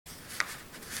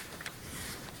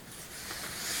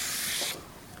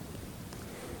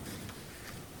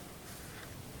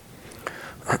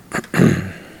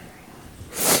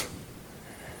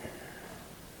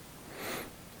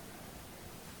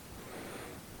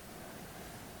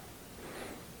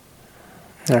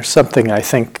There's something I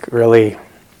think really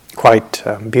quite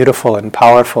beautiful and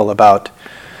powerful about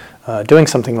doing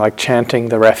something like chanting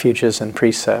the refuges and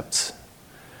precepts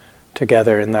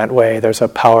together in that way. There's a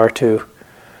power to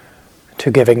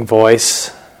giving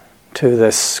voice to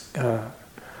this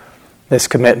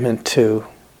commitment to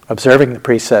observing the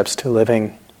precepts, to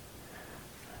living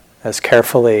as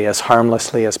carefully, as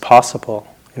harmlessly as possible.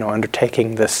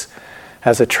 Undertaking this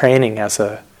as a training, as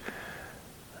a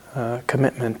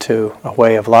commitment to a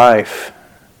way of life.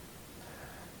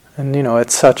 And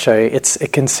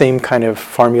it can seem kind of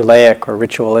formulaic or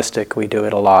ritualistic. We do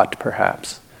it a lot,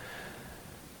 perhaps.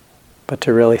 But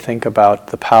to really think about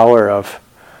the power of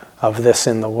this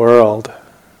in the world,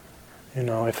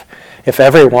 if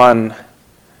everyone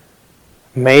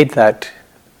made that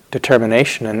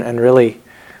determination and really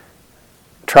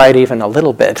tried even a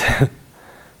little bit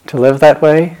to live that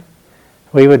way,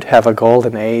 we would have a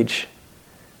golden age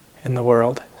in the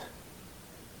world.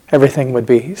 Everything would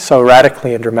be so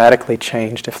radically and dramatically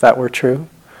changed if that were true.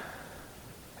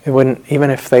 It wouldn't,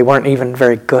 even if they weren't even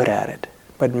very good at it,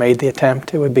 but made the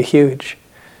attempt, it would be huge.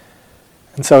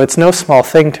 And so it's no small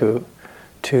thing to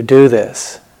do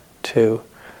this, to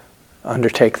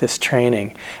undertake this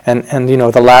training. And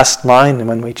the last line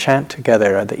when we chant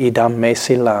together, the idam me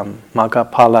silam,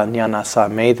 magapala jnanasa,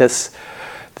 may this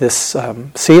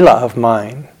sila of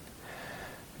mine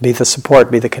be the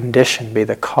support, be the condition, be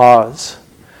the cause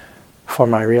for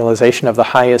my realization of the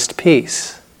highest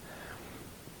peace.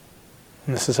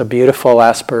 And this is a beautiful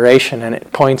aspiration, and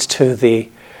it points to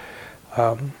the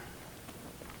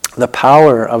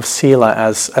power of Sila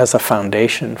as a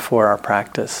foundation for our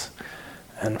practice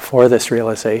and for this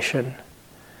realization.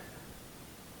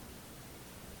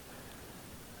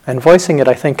 And voicing it,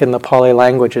 I think, in the Pali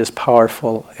language is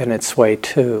powerful in its way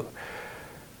too.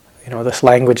 This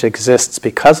language exists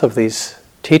because of these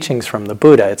teachings from the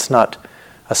Buddha. It's not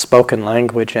a spoken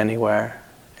language anywhere.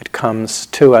 It comes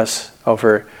to us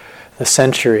over the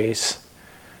centuries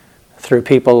through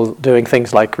people doing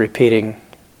things like repeating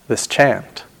this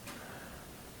chant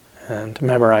and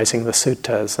memorizing the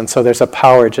suttas. And so there's a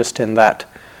power just in that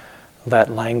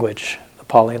language, the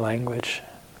Pali language.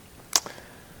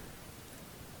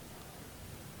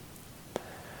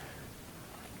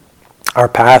 Our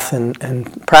path in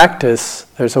practice,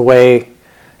 there's a way,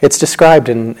 it's described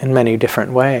in many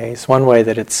different ways. One way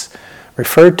that it's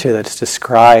referred to, that's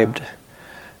described,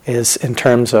 is in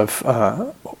terms of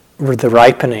the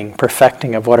ripening,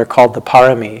 perfecting of what are called the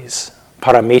paramis,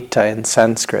 paramita in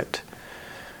Sanskrit.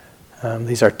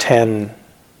 These are 10,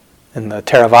 in the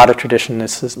Theravada tradition,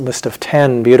 this is a list of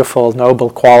 10 beautiful, noble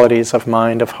qualities of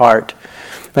mind, of heart.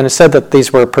 And it's said that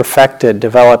these were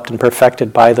developed and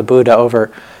perfected by the Buddha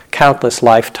over countless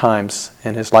lifetimes,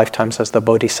 in his lifetimes as the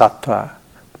bodhisattva.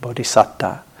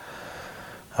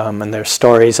 And there's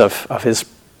stories of his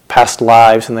past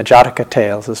lives, and the Jataka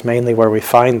tales is mainly where we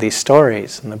find these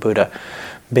stories, and the Buddha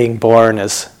being born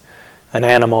as an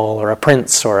animal or a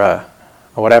prince or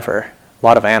whatever, a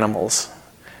lot of animals.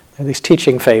 There are these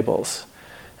teaching fables,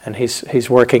 and he's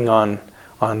working on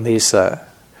these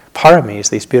paramis,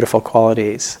 these beautiful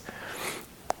qualities.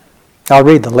 I'll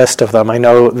read the list of them. I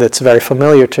know that's very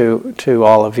familiar to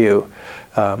all of you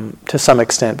to some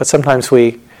extent, but sometimes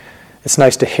it's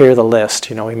nice to hear the list.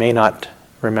 We may not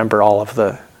remember all of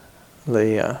the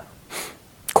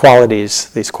qualities,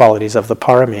 these qualities of the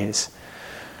paramis.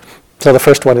 So the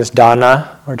first one is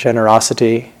dana, or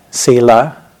generosity,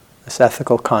 sila, this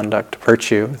ethical conduct,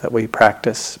 virtue that we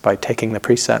practice by taking the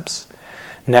precepts.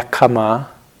 Nekkhamma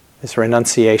is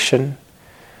renunciation.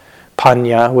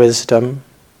 Panya, wisdom.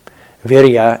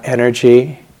 Virya,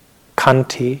 energy.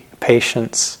 Khanti,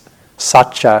 patience.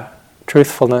 Satya,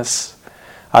 truthfulness.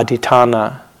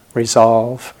 Adhitthana,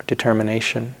 resolve,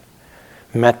 determination.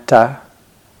 Metta,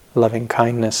 loving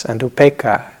kindness. And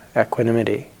upekkha,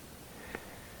 equanimity.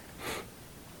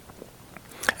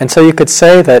 And so you could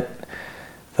say that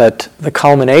the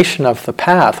culmination of the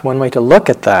path, one way to look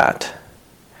at that,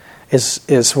 is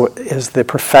the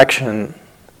perfection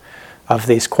of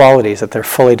these qualities, that they're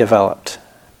fully developed.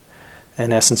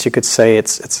 In essence, you could say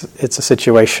it's a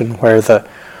situation where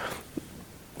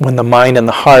when the mind and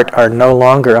the heart are no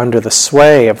longer under the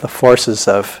sway of the forces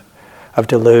of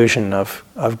delusion, of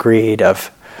greed, of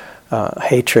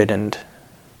hatred and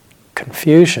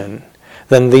confusion,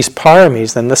 then these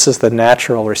paramis, then this is the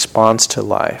natural response to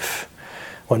life,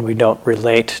 when we don't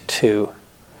relate to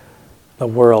the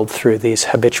world through these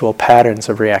habitual patterns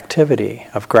of reactivity,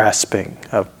 of grasping,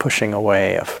 of pushing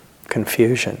away, of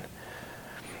confusion.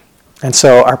 And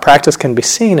so our practice can be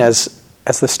seen as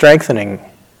the strengthening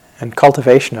and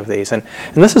cultivation of these. And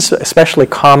this is an especially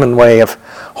common way of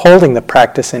holding the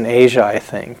practice in Asia, I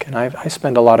think. And I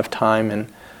spend a lot of time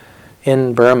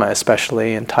in Burma,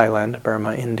 especially in Thailand,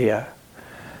 Burma, India.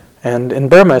 And in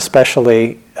Burma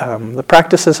especially, the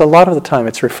practice is a lot of the time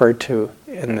it's referred to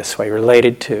in this way,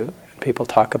 related to. People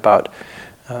talk about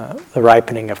the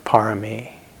ripening of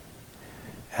parami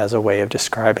as a way of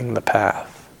describing the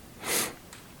path.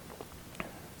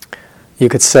 You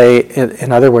could say,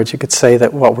 in other words, you could say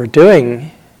that what we're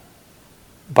doing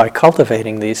by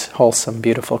cultivating these wholesome,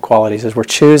 beautiful qualities is we're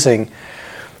choosing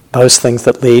those things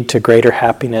that lead to greater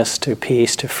happiness, to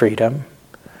peace, to freedom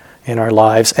in our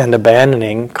lives, and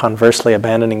conversely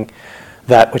abandoning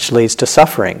that which leads to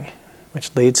suffering,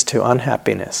 which leads to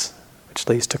unhappiness, which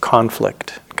leads to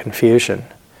conflict, confusion.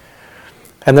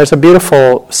 And there's a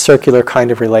beautiful circular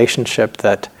kind of relationship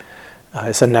that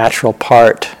is a natural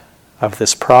part of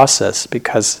this process,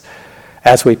 because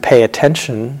as we pay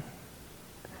attention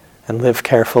and live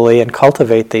carefully and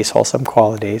cultivate these wholesome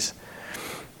qualities,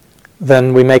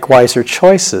 then we make wiser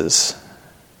choices,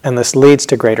 and this leads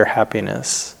to greater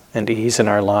happiness and ease in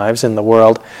our lives, in the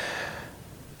world.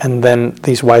 And then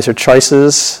these wiser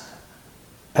choices,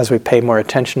 as we pay more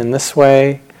attention in this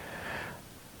way,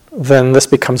 then this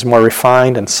becomes more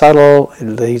refined and subtle. It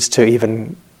leads to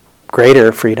even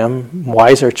greater freedom,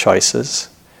 wiser choices,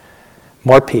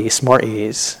 more peace, more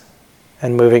ease,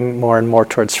 and moving more and more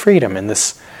towards freedom in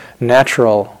this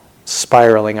natural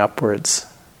spiraling upwards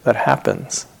that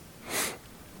happens.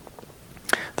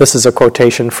 This is a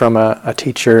quotation from a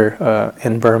teacher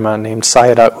in Burma named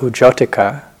Sayadaw U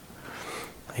Jotika.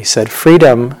 He said,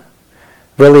 "Freedom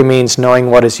really means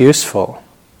knowing what is useful,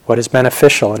 what is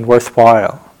beneficial and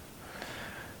worthwhile,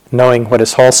 knowing what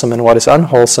is wholesome and what is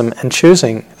unwholesome, and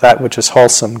choosing that which is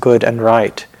wholesome, good, and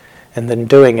right, and then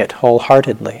doing it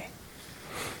wholeheartedly."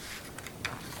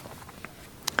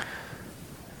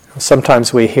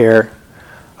 Sometimes we hear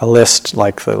a list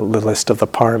like the list of the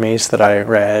paramis that I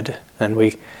read, and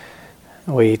we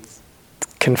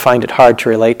can find it hard to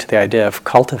relate to the idea of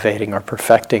cultivating or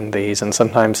perfecting these, and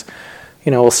sometimes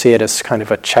we'll see it as kind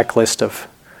of a checklist of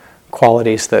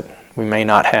qualities that we may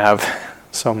not have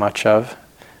so much of,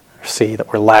 or see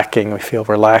that we're lacking, we feel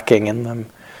we're lacking in them,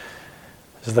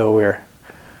 as though we're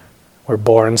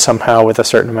born somehow with a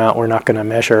certain amount we're not going to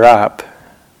measure up,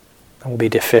 and we'll be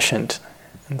deficient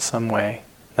in some way.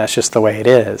 That's just the way it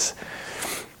is.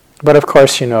 But of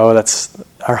course, that's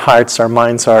our hearts, our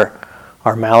minds are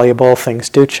malleable. Things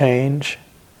do change.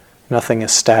 Nothing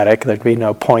is static. There'd be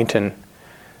no point in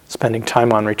spending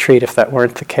time on retreat if that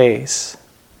weren't the case.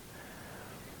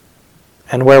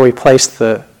 And where we place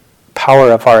the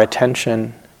power of our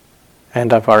attention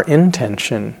and of our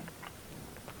intention,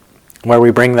 where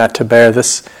we bring that to bear,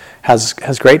 this has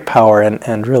great power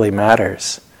and really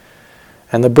matters.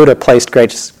 And the Buddha placed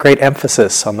great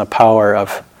emphasis on the power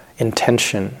of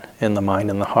intention in the mind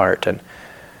and the heart.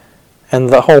 And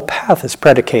the whole path is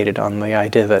predicated on the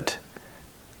idea that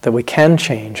we can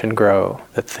change and grow,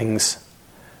 that things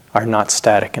are not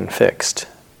static and fixed.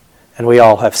 And we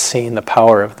all have seen the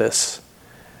power of this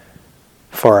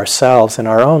for ourselves in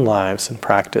our own lives and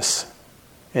practice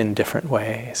in different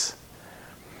ways.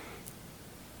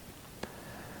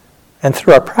 And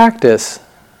through our practice,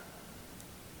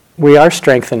 we are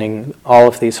strengthening all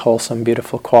of these wholesome,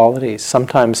 beautiful qualities.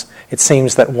 Sometimes it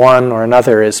seems that one or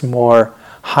another is more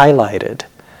highlighted.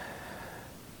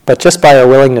 But just by our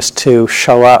willingness to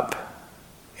show up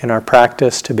in our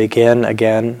practice, to begin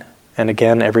again and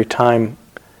again every time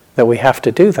that we have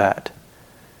to do that.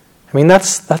 I mean,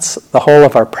 that's the whole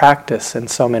of our practice in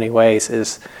so many ways,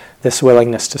 is this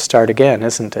willingness to start again,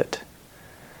 isn't it?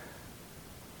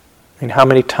 I mean, how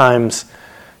many times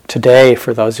today,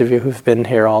 for those of you who've been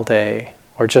here all day,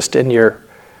 or just in your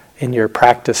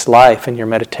practice life, in your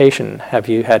meditation, have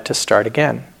you had to start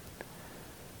again?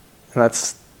 And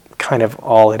that's kind of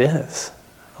all it is.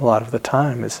 A lot of the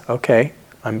time is, okay,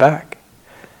 I'm back.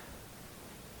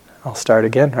 I'll start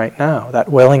again right now. That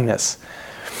willingness.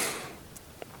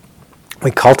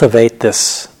 We cultivate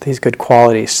these good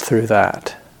qualities through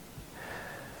that.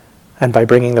 And by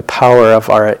bringing the power of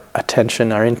our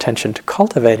attention, our intention to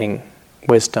cultivating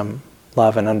wisdom,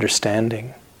 love, and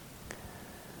understanding.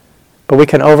 But we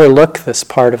can overlook this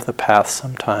part of the path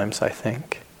sometimes, I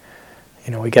think.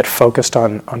 We get focused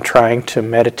on trying to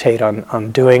meditate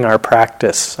on doing our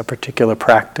practice, a particular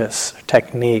practice,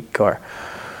 technique, or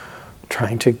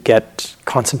trying to get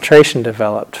concentration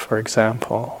developed, for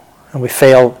example. And we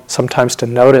fail sometimes to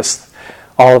notice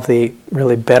all of the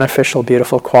really beneficial,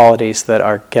 beautiful qualities that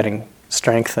are getting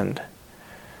strengthened,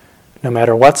 no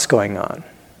matter what's going on.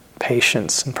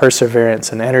 Patience and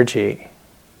perseverance and energy,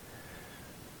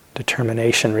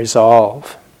 determination,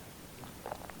 resolve,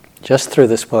 just through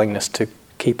this willingness to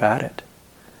keep at it.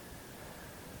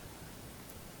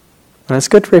 And it's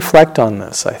good to reflect on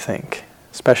this, I think,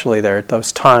 especially there at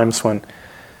those times when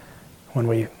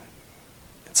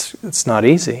it's not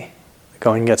easy. The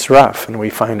going gets rough, and we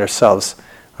find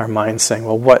our minds saying,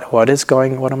 well,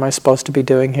 what am I supposed to be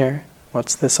doing here?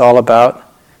 What's this all about?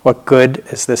 What good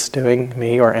is this doing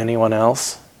me or anyone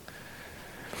else?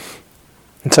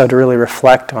 And so to really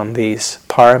reflect on these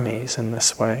paramis in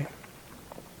this way.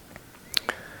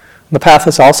 The path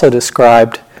is also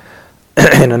described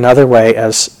in another way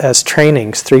as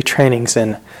trainings, 3 trainings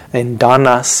in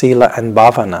dana, sila, and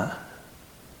bhavana.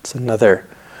 It's another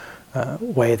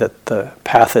way that the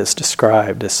path is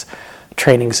described as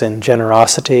trainings in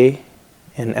generosity,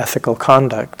 in ethical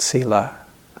conduct, sila,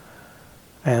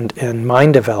 and in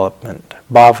mind development,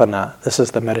 bhavana. This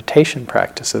is the meditation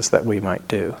practices that we might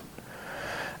do.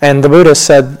 And the Buddha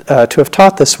said to have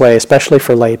taught this way, especially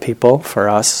for lay people, for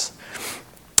us,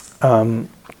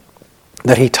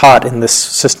 that he taught in this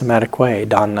systematic way,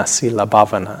 dana, sila,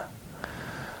 bhavana.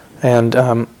 And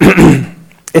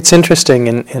it's interesting,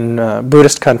 in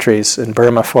Buddhist countries, in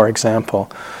Burma, for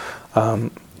example,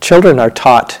 children are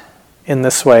taught in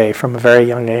this way from a very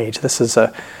young age. This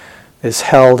is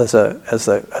held as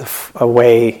a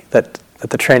way that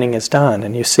the training is done.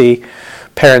 And you see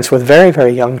parents with very,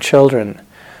 very young children,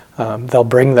 they'll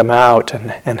bring them out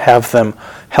and have them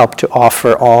help to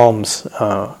offer alms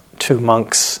to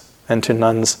monks and to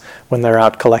nuns when they're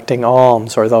out collecting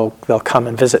alms, or they'll come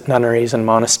and visit nunneries and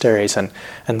monasteries, and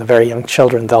the very young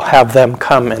children, they'll have them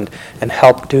come and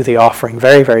help do the offering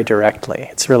very, very directly.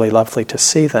 It's really lovely to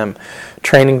see them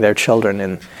training their children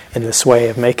in this way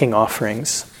of making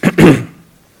offerings.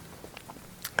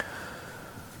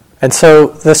 And so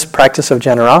this practice of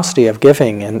generosity, of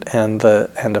giving, and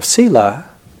of sila,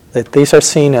 that these are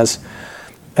seen as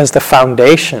the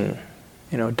foundation.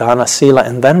 Dana, sila,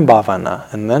 and then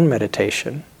bhavana, and then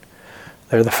meditation.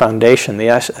 They're the foundation, the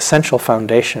essential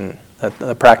foundation that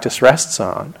the practice rests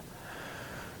on.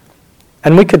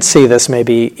 And we could see this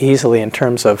maybe easily in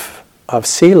terms of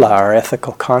sila, or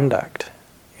ethical conduct,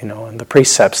 and the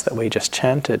precepts that we just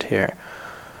chanted here.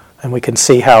 And we can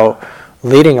see how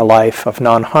leading a life of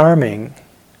non-harming,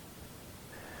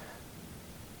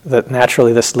 that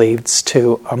naturally this leads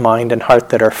to a mind and heart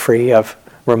that are free of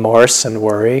remorse and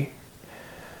worry,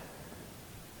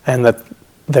 and that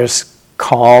there's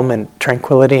calm and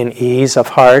tranquility and ease of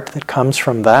heart that comes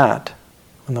from that,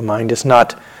 when the mind is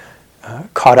not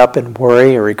caught up in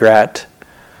worry or regret.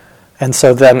 And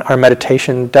so then our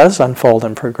meditation does unfold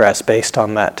and progress based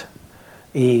on that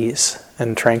ease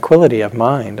and tranquility of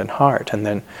mind and heart, and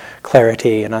then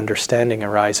clarity and understanding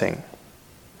arising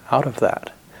out of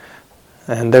that.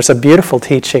 And there's a beautiful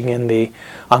teaching in the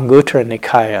Anguttara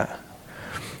Nikaya,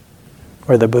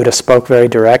 where the Buddha spoke very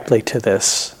directly to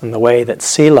this, and the way that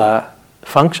sila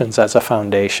functions as a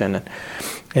foundation.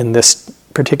 In this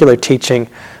particular teaching,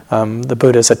 the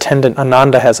Buddha's attendant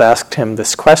Ananda has asked him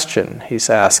this question. He's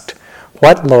asked,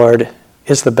 "What, Lord,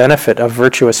 is the benefit of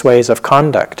virtuous ways of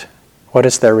conduct? What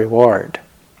is their reward?"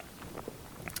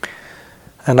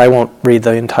 And I won't read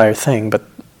the entire thing, but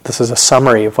this is a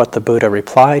summary of what the Buddha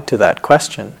replied to that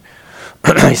question.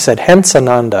 He said, "Hence,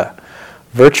 Ananda,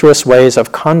 virtuous ways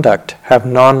of conduct have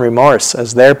non-remorse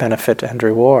as their benefit and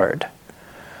reward.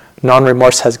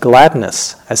 Non-remorse has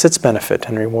gladness as its benefit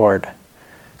and reward.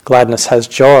 Gladness has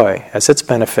joy as its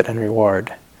benefit and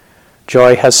reward.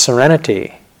 Joy has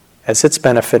serenity as its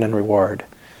benefit and reward.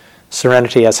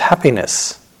 Serenity has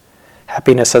happiness.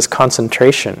 Happiness has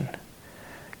concentration.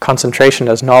 Concentration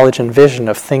has knowledge and vision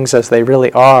of things as they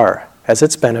really are as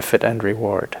its benefit and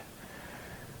reward.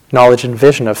 Knowledge and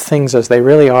vision of things as they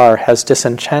really are has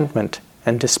disenchantment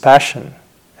and dispassion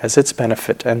as its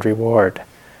benefit and reward.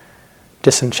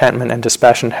 Disenchantment and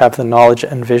dispassion have the knowledge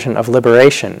and vision of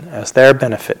liberation as their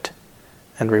benefit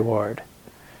and reward.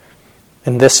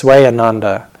 In this way,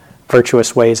 Ananda,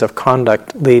 virtuous ways of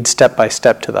conduct lead step by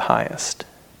step to the highest."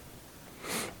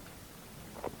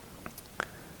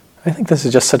 I think this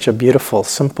is just such a beautiful,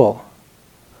 simple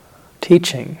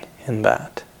teaching in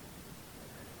that.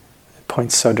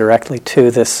 Points so directly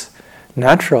to this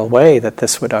natural way that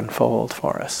this would unfold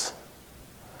for us.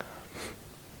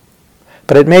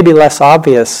 But it may be less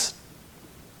obvious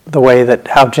the way that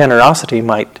how generosity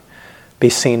might be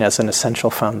seen as an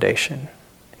essential foundation.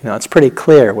 It's pretty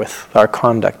clear with our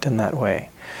conduct in that way.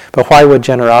 But why would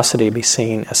generosity be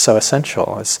seen as so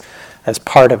essential, as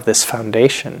part of this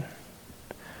foundation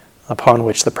upon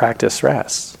which the practice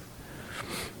rests?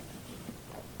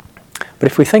 But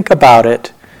if we think about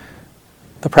it,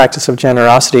 the practice of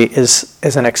generosity is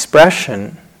an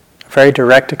expression very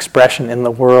direct expression in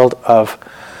the world of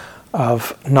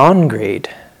non-greed,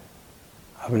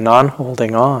 of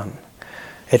non-holding on.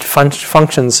 It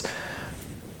functions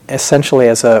essentially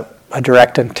as a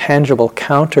direct and tangible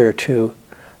counter to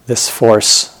this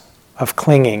force of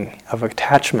clinging, of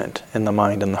attachment in the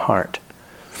mind and the heart.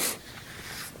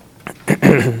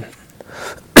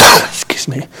 Excuse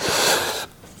me.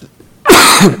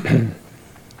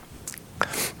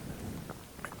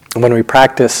 When we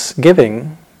practice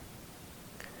giving,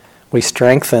 we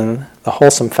strengthen the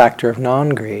wholesome factor of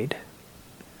non-greed.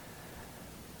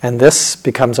 And this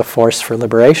becomes a force for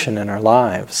liberation in our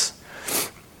lives.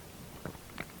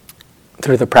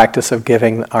 Through the practice of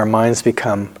giving, our minds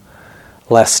become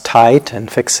less tight and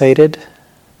fixated.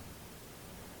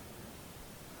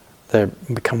 They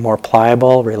become more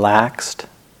pliable, relaxed,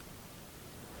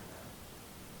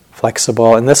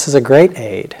 flexible. And this is a great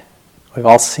aid. We've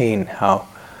all seen how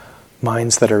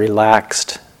minds that are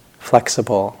relaxed,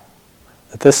 flexible,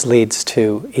 that this leads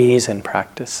to ease in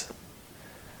practice.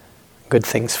 Good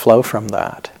things flow from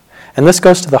that. And this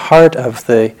goes to the heart of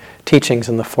the teachings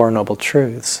in the Four Noble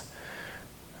Truths.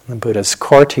 The Buddha's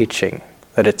core teaching,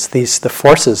 that it's the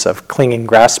forces of clinging,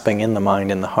 grasping in the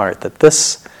mind and the heart, that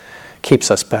this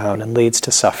keeps us bound and leads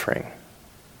to suffering.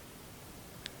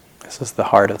 This is the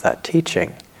heart of that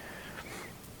teaching.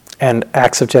 And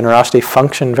acts of generosity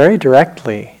function very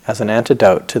directly as an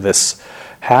antidote to this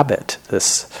habit,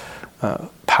 this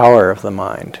power of the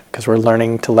mind, because we're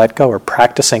learning to let go. We're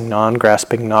practicing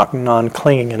non-grasping,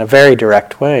 non-clinging in a very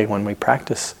direct way when we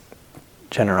practice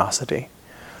generosity.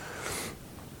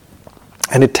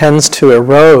 And it tends to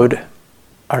erode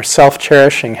our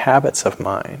self-cherishing habits of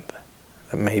mind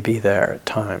that may be there at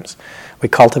times. We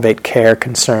cultivate care,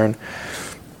 concern,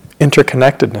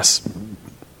 interconnectedness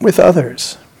with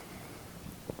others.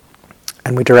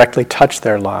 And we directly touch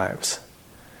their lives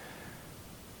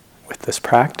with this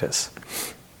practice.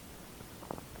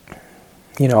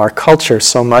 You know, our culture,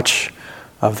 so much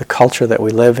of the culture that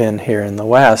we live in here in the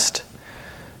West,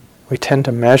 we tend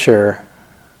to measure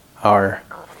our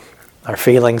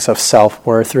feelings of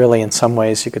self-worth. Really, in some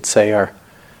ways, you could say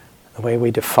the way we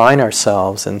define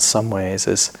ourselves in some ways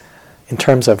is in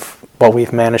terms of what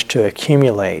we've managed to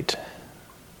accumulate.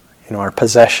 You know, our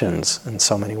possessions in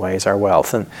so many ways, our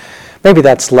wealth. And maybe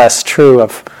that's less true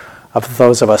of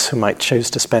those of us who might choose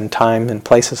to spend time in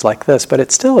places like this, but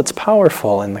it's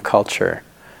powerful in the culture.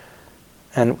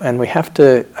 And we have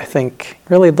to, I think,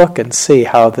 really look and see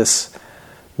how this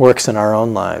works in our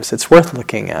own lives. It's worth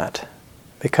looking at,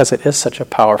 because it is such a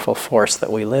powerful force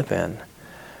that we live in.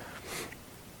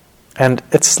 And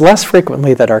it's less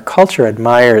frequently that our culture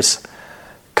admires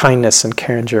kindness and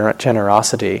care and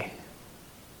generosity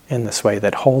in this way,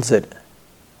 that holds it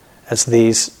as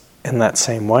these in that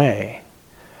same way.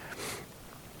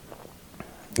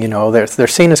 You know, they're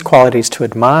seen as qualities to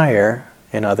admire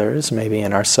in others, maybe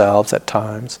in ourselves at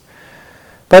times.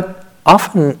 But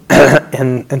often,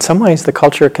 in some ways, the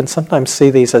culture can sometimes see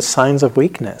these as signs of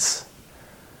weakness.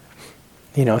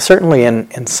 You know, certainly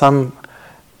in some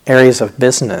areas of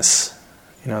business,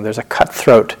 you know, there's a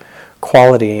cutthroat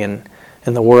quality in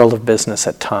the world of business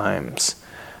at times.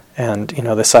 And, you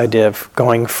know, this idea of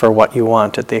going for what you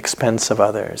want at the expense of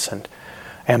others, and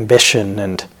ambition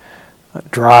and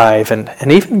drive and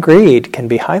even greed can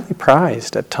be highly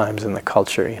prized at times in the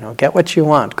culture. You know, get what you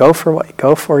want, go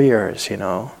for yours, you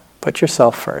know, put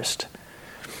yourself first.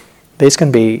 These can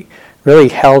be really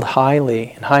held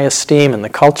highly in high esteem in the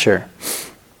culture.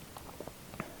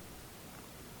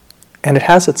 And it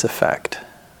has its effect,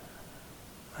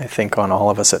 I think, on all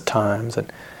of us at times.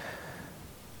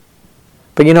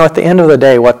 But you know, at the end of the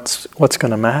day, what's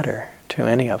going to matter to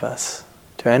any of us,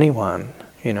 to anyone?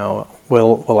 You know,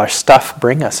 will our stuff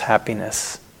bring us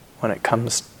happiness when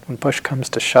push comes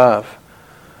to shove?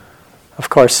 Of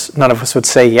course, none of us would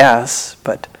say yes,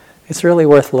 but it's really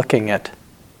worth looking at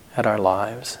our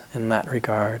lives in that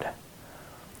regard.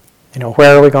 You know,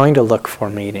 where are we going to look for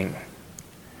meaning?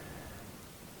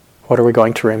 What are we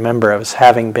going to remember as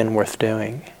having been worth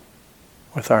doing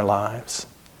with our lives?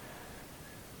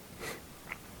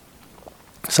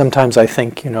 Sometimes I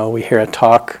think, you know, we hear a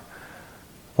talk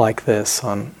like this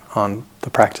on the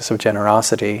practice of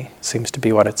generosity, seems to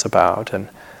be what it's about, and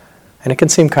it can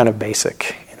seem kind of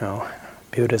basic, you know,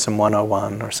 Buddhism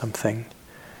 101 or something.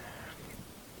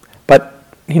 But,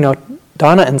 you know,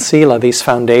 Dana and Sila, these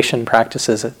foundation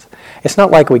practices, it's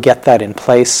not like we get that in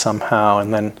place somehow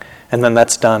and then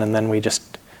that's done, and then we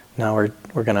just, now we're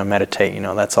going to meditate, you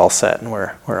know, that's all set and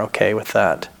we're okay with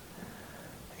that.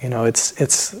 You know,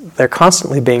 they're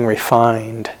constantly being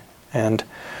refined, and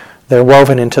they're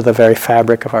woven into the very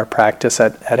fabric of our practice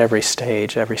at every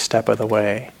stage, every step of the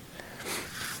way.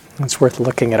 It's worth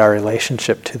looking at our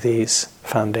relationship to these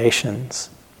foundations.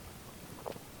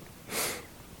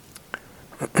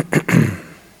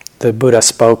 The Buddha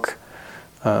spoke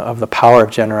of the power of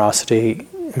generosity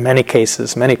in many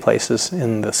cases, many places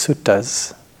in the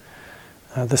suttas.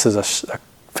 This is a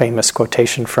famous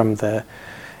quotation from the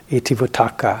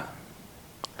Itivuttaka.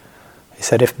 He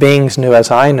said, "If beings knew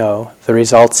as I know the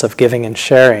results of giving and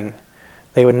sharing,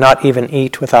 they would not even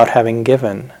eat without having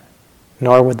given,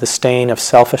 nor would the stain of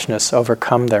selfishness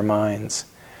overcome their minds.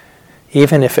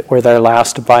 Even if it were their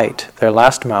last bite, their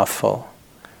last mouthful,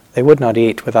 they would not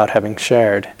eat without having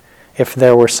shared, if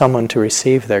there were someone to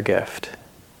receive their gift."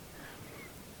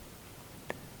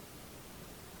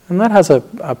 And that has a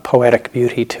poetic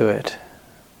beauty to it.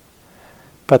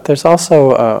 But there's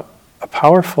also a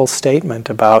powerful statement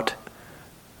about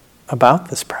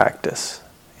this practice.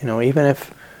 Even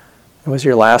if it was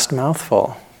your last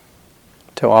mouthful,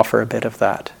 to offer a bit of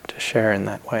that, to share in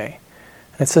that way.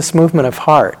 And it's this movement of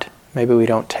heart. Maybe we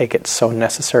don't take it so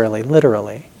necessarily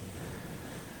literally.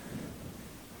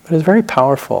 But it's very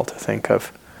powerful to think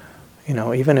of,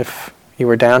 even if you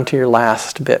were down to your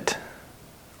last bit,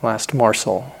 last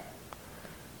morsel,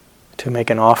 to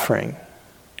make an offering,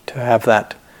 to have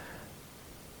that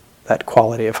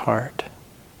quality of heart.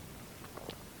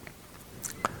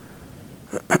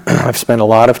 I've spent a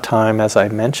lot of time, as I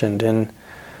mentioned, in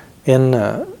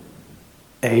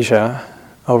Asia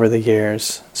over the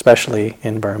years, especially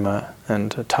in Burma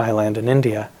and Thailand and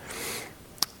India.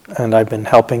 And I've been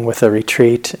helping with a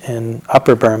retreat in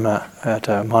Upper Burma at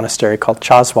a monastery called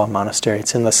Chaswa Monastery.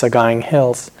 It's in the Sagaing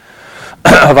Hills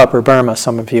of Upper Burma.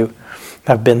 Some of you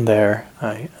have been there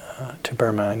to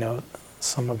Burma. I know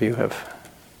some of you have,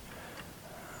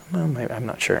 well, maybe, I'm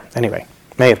not sure. Anyway,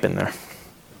 may have been there.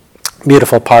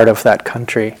 Beautiful part of that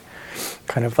country,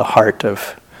 kind of the heart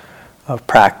of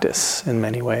practice in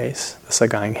many ways, the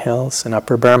Sagaing Hills in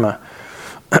Upper Burma.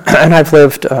 And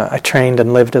I trained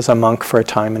and lived as a monk for a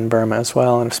time in Burma as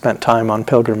well, and spent time on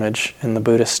pilgrimage to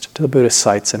the Buddhist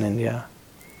sites in India.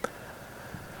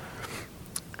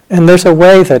 And there's a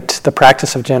way that the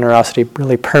practice of generosity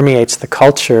really permeates the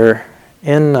culture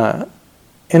in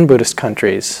Buddhist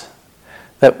countries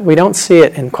that we don't see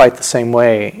it in quite the same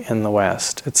way in the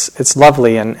West. It's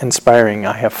lovely and inspiring,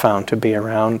 I have found, to be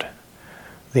around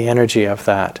the energy of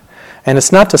that. And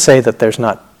it's not to say that there's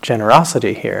not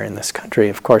generosity here in this country.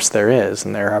 Of course there is,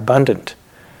 and there are abundant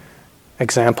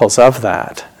examples of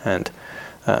that. And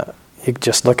you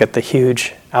just look at the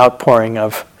huge outpouring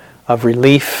of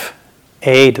relief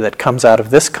aid that comes out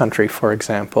of this country, for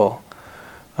example,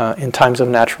 in times of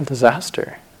natural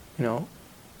disaster.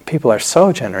 People are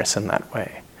so generous in that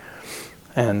way.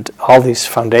 And all these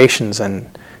foundations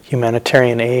and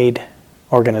humanitarian aid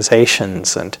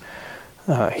organizations and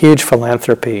huge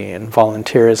philanthropy and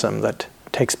volunteerism that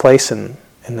takes place in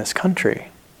this country.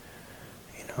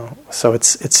 So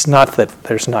it's not that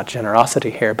there's not generosity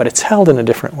here, but it's held in a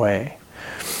different way.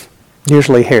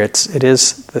 Usually here it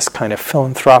is this kind of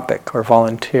philanthropic or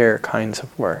volunteer kinds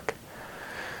of work.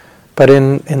 But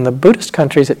in the Buddhist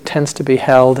countries it tends to be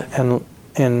held and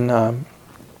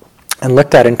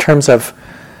looked at in terms of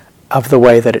the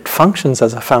way that it functions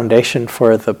as a foundation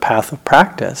for the path of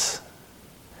practice,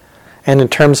 and in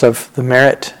terms of the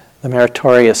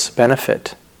meritorious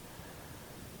benefit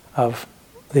of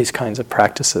these kinds of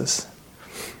practices.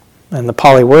 And the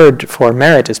Pali word for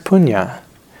merit is punya.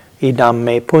 Idam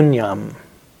me punyam.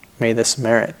 May this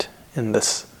merit in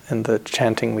the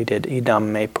chanting we did.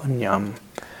 Idam me punyam.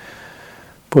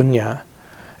 Punya.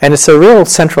 And it's a real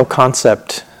central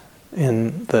concept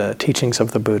in the teachings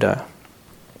of the Buddha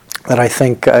that I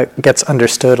think gets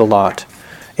understood a lot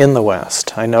in the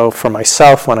West. I know for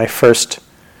myself, when I first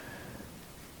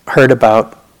heard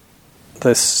about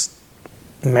this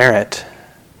merit,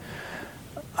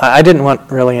 I didn't want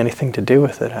really anything to do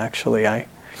with it, actually. It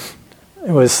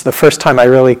was the first time I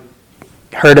really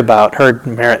heard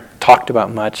merit talked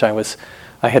about much. I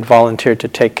had volunteered to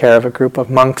take care of a group of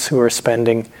monks who were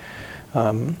spending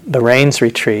the rains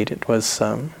retreat. It was,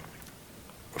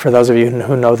 for those of you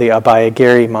who know the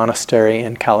Abhayagiri monastery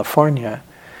in California,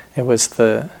 it was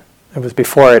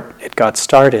before it got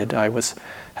started. I was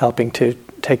helping to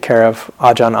take care of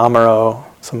Ajahn Amaro,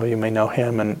 some of you may know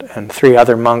him, and 3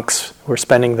 other monks who were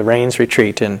spending the rains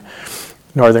retreat in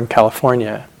Northern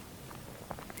California.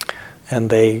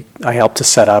 And I helped to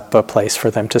set up a place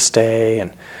for them to stay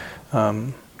and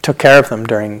took care of them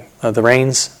during the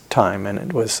rains time. And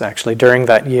it was actually during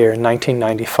that year, in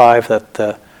 1995, that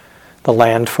the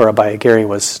land for Abhayagiri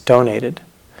was donated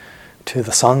to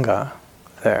the Sangha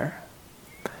there.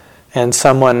 And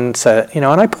someone said, and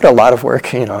I put a lot of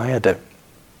work, I had to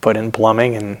put in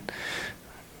plumbing and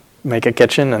make a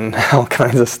kitchen and all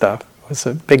kinds of stuff. It was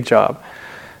a big job.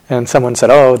 And someone said,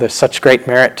 "Oh, there's such great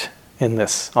merit in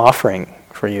this offering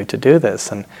for you to do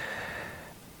this." And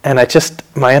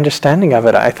my understanding of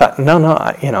it, I thought,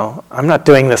 no, I'm not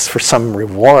doing this for some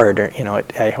reward, or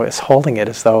I was holding it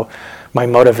as though my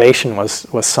motivation was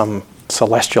some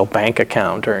celestial bank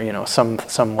account, or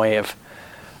some way of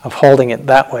holding it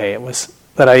that way. It was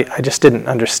that I just didn't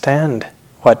understand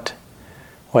what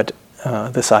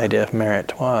this idea of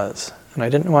merit was, and I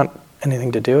didn't want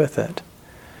anything to do with it.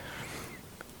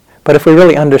 But if we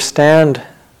really understand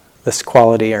this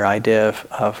quality or idea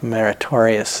of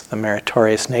the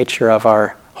meritorious nature of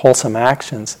our wholesome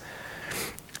actions,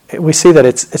 we see that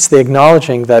it's the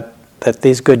acknowledging that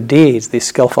these good deeds, these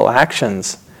skillful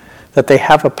actions, that they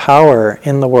have a power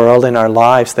in the world, in our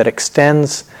lives, that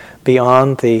extends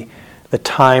beyond the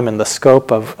time and the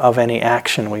scope of any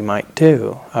action we might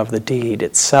do, of the deed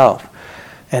itself.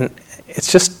 And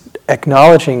it's just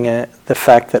acknowledging the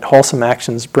fact that wholesome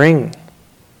actions bring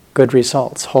good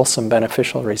results, wholesome,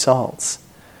 beneficial results.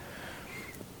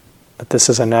 That this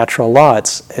is a natural law.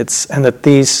 And that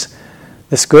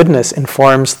this goodness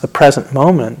informs the present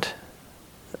moment,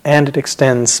 and it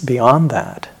extends beyond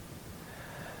that.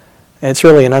 And it's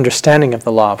really an understanding of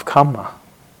the law of karma.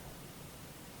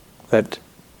 That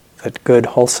good,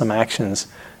 wholesome actions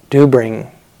do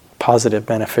bring positive,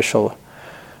 beneficial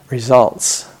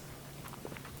results.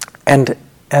 And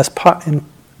as part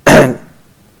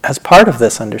of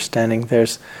this understanding,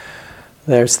 there's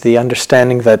the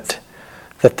understanding that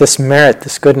this merit,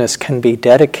 this goodness, can be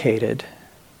dedicated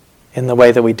in the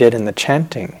way that we did in the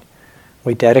chanting.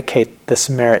 We dedicate this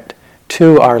merit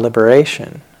to our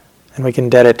liberation, and we can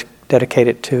dedicate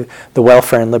it to the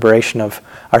welfare and liberation of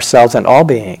ourselves and all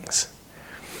beings.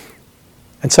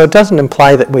 And so it doesn't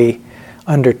imply that we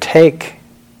undertake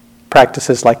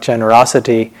practices like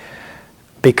generosity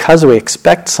because we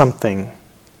expect something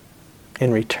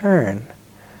in return,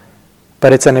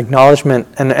 but it's an acknowledgement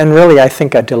and really, I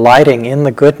think, a delighting in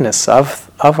the goodness of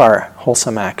our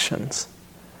wholesome actions,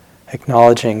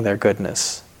 acknowledging their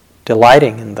goodness,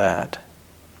 delighting in that.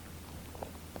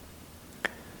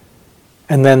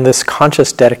 And then this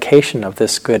conscious dedication of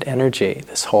this good energy,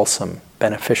 this wholesome,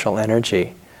 beneficial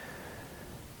energy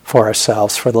for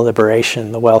ourselves, for the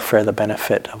liberation, the welfare, the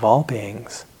benefit of all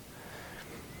beings.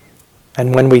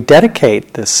 And when we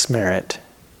dedicate this merit,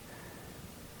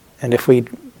 and if we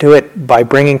do it by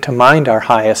bringing to mind our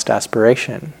highest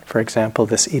aspiration, for example,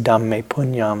 this idam me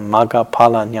punyam magga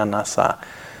phala jnanasa,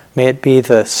 may it be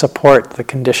the support, the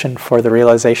condition for the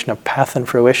realization of path and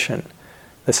fruition,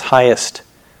 this highest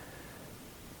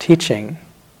teaching,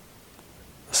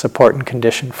 the support and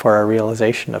condition for our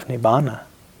realization of nibbana.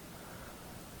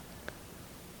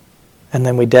 And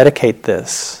then we dedicate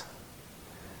this.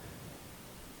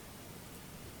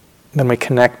 Then we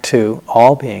connect to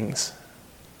all beings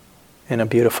in a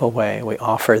beautiful way. We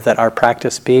offer that our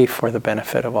practice be for the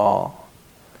benefit of all,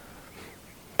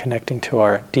 connecting to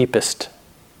our deepest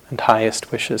and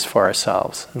highest wishes for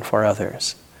ourselves and for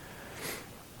others.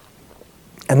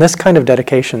 And this kind of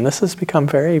dedication, this has become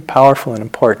very powerful and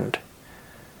important,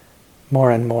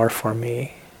 more and more for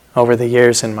me over the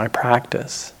years in my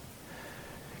practice.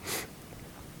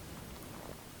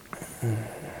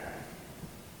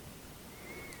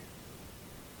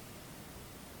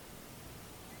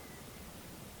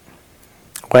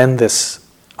 When this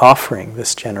offering,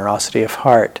 this generosity of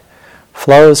heart,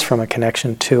 flows from a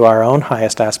connection to our own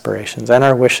highest aspirations and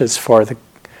our wishes for the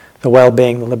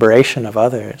well-being, the liberation of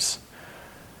others,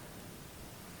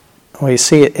 we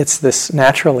see it's this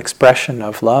natural expression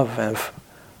of love,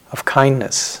 of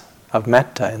kindness, of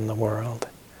metta in the world.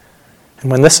 And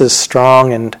when this is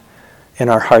strong and in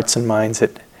our hearts and minds,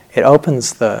 it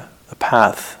opens the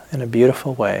path in a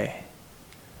beautiful way.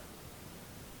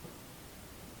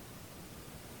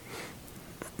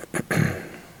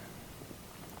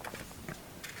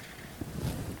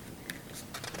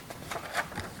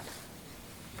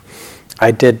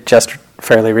 I did just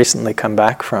fairly recently come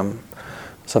back from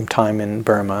some time in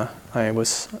Burma. I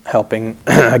was helping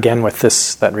again with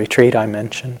that retreat I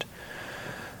mentioned,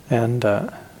 and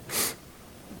I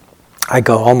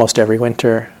go almost every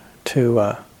winter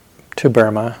to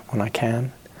Burma when I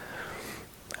can,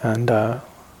 and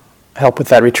help with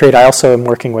that retreat. I also am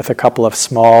working with a couple of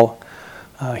small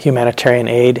humanitarian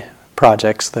aid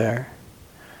projects there.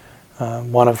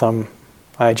 One of them,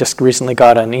 I just recently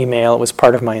got an email. It was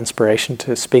part of my inspiration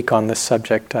to speak on this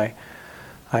subject. I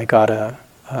got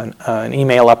an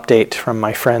email update from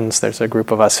my friends. There's a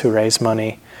group of us who raise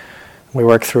money. We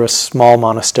work through a small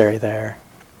monastery there.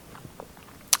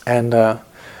 And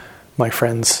my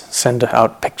friends send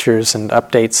out pictures and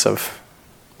updates of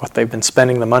what they've been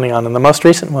spending the money on. And the most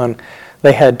recent one,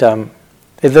 they had,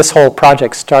 this whole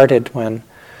project started when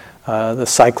the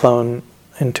cyclone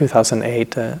in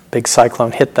 2008, a big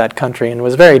cyclone hit that country and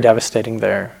was very devastating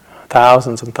there.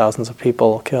 Thousands and thousands of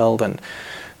people killed and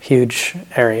huge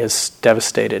areas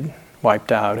devastated,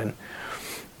 wiped out. And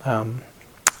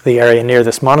the area near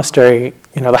this monastery,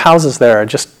 the houses there are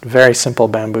just very simple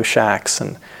bamboo shacks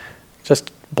and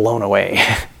just blown away.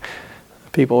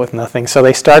 People with nothing. So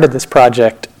they started this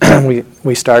project.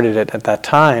 we started it at that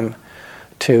time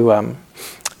to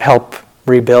help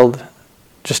rebuild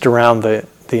just around the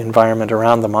environment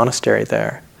around the monastery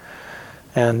there.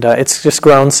 And it's just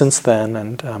grown since then,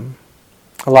 and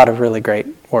a lot of really great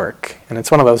work. And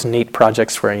it's one of those neat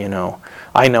projects where,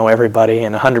 I know everybody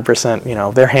and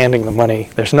 100%, they're handing the money.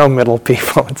 There's no middle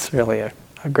people. It's really a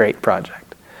great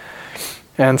project.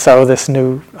 And so this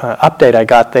new update I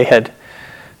got, they had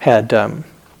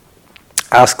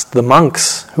asked the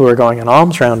monks who were going an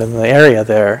alms round in the area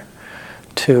there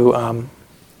to,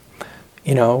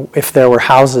 if there were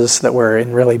houses that were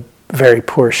in really very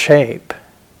poor shape,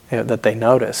 that they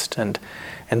noticed. And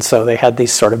so they had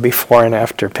these sort of before and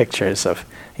after pictures of,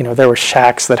 there were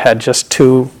shacks that had just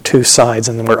two sides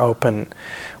and were open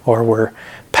or were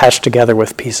patched together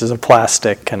with pieces of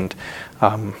plastic, and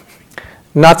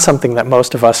not something that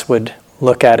most of us would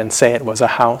look at and say it was a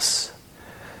house.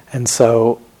 And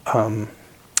so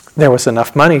there was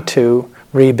enough money to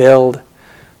rebuild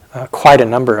quite a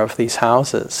number of these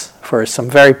houses for some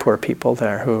very poor people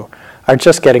there who are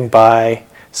just getting by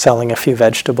selling a few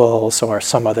vegetables or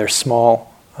some other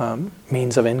small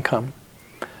means of income.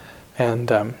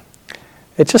 And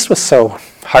it just was so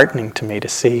heartening to me to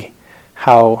see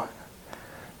how,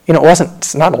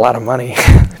 it's not a lot of money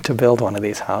to build one of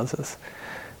these houses.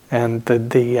 And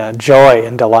the joy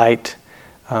and delight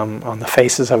on the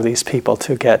faces of these people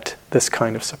to get this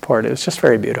kind of support. It was just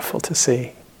very beautiful to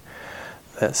see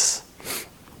this.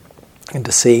 And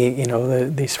to see,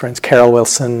 these friends, Carol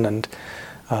Wilson and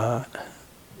a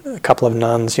couple of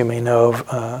nuns you may know,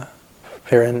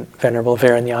 Venerable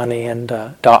Viranyani and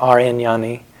Da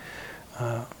Aryanyani,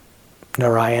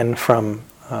 Narayan from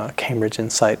Cambridge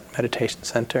Insight Meditation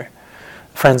Center,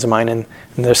 friends of mine, and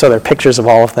there's other pictures of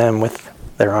all of them with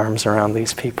their arms around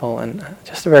these people, and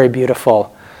just a very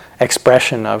beautiful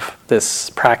expression of this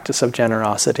practice of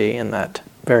generosity in that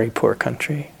very poor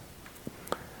country.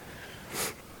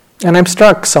 And I'm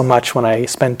struck so much when I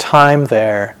spend time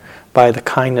there by the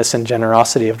kindness and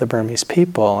generosity of the Burmese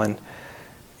people. And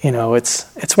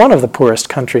it's one of the poorest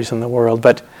countries in the world,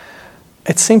 but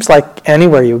it seems like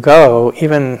anywhere you go,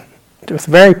 even with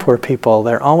very poor people,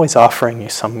 they're always offering you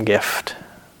some gift.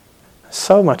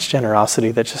 So much generosity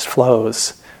that just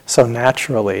flows so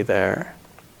naturally there.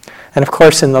 And of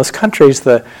course, in those countries,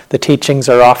 the teachings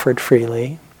are offered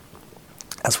freely,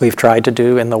 as we've tried to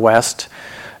do in the West,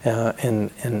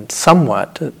 in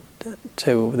somewhat,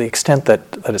 to the extent that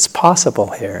it's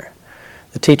possible here.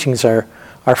 The teachings are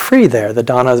free there.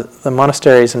 The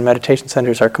monasteries and meditation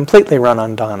centers are completely run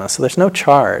on dana, so there's no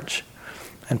charge.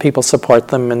 And people support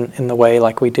them in the way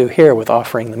like we do here, with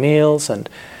offering the meals and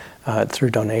through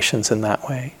donations in that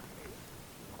way.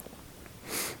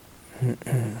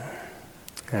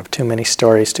 I have too many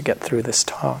stories to get through this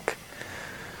talk.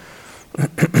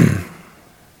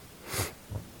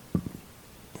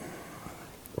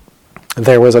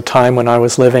 There was a time when I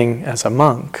was living as a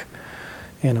monk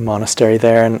in a monastery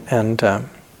there, and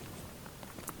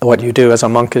what you do as a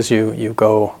monk is you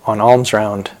go on alms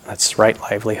round. That's right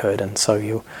livelihood, and so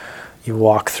you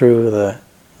walk through the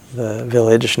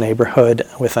village neighborhood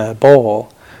with a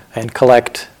bowl and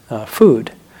collect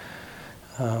food,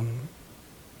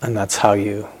 and that's how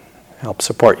you help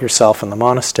support yourself in the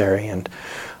monastery. And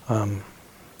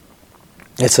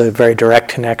it's a very direct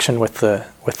connection with the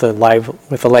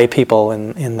lay people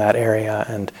in that area,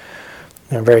 and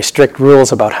there are very strict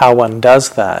rules about how one does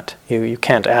that. You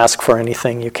can't ask for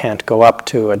anything. You can't go up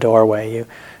to a doorway.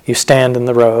 You stand in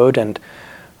the road, and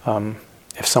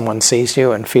if someone sees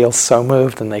you and feels so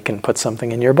moved, then they can put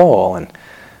something in your bowl. And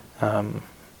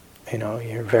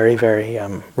you're very, very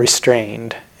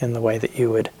restrained in the way that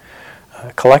you would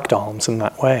collect alms in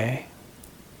that way.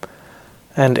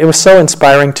 And it was so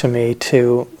inspiring to me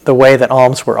to the way that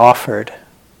alms were offered,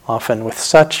 often with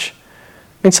such,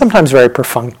 sometimes very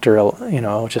perfunctory,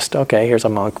 just, okay, here's a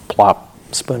monk, plop,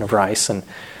 spoon of rice, and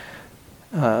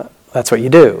that's what you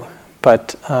do.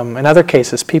 But in other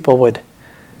cases, people would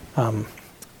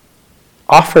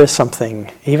offer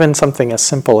something, even something as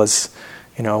simple as,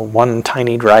 one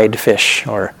tiny dried fish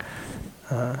or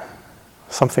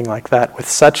something like that, with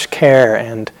such care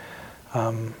and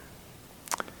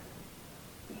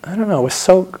I don't know, was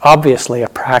so obviously a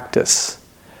practice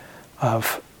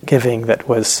of giving that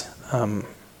was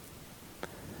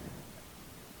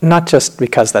not just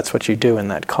because that's what you do in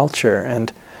that culture.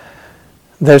 And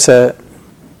there's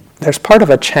part of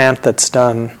a chant that's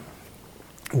done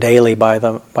daily by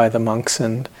the monks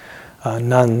and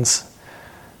nuns.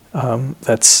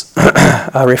 That's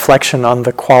a reflection on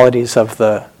the qualities of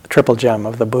the triple gem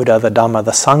of the Buddha, the Dhamma,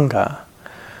 the Sangha.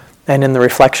 And in the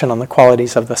reflection on the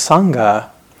qualities of the Sangha,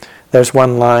 there's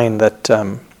one line that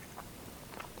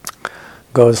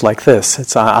goes like this.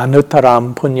 It's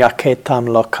Anuttaram punyaketam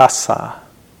lokasa.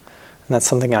 And that's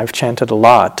something I've chanted a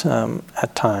lot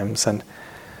at times.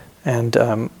 And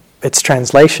its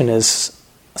translation is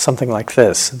something like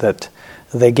this, that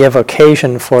they give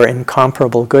occasion for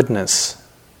incomparable goodness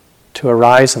to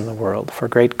arise in the world, for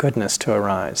great goodness to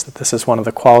arise. That this is one of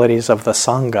the qualities of the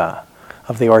Sangha,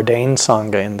 of the ordained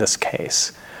Sangha in this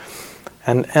case.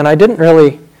 And I didn't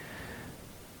really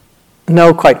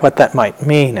know quite what that might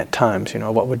mean at times.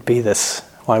 What would be this?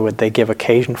 Why would they give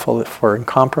occasion for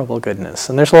incomparable goodness?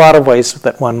 And there's a lot of ways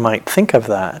that one might think of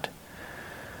that.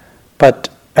 But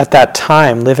at that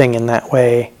time, living in that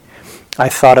way, I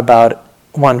thought about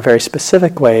one very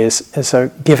specific way is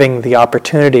giving the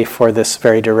opportunity for this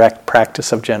very direct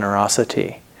practice of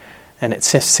generosity. And it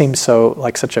seems so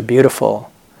like such a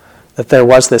beautiful, that there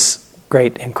was this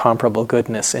great incomparable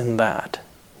goodness in that.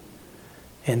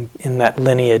 In that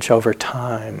lineage over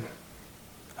time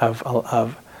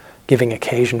of giving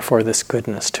occasion for this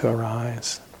goodness to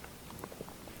arise.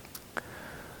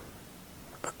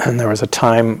 And there was a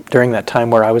time, during that time,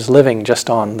 where I was living just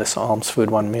on this alms food,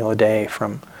 1 meal a day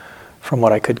from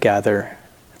what I could gather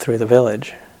through the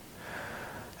village.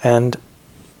 And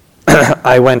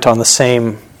I went on the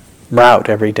same route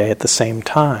every day at the same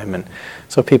time. And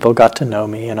so people got to know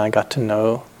me, and I got to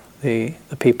know the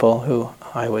people who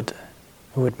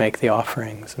would make the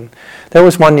offerings. And there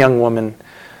was one young woman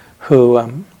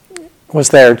who was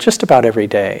there just about every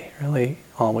day, really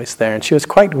always there, and she was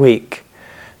quite weak.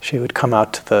 She would come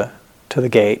out to the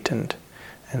gate and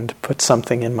put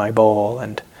something in my bowl,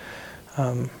 and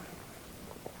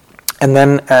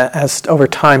then as over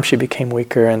time she became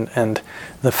weaker, and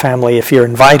the family, if you're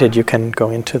invited, you can go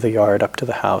into the yard up to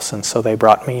the house, and so they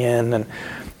brought me in, and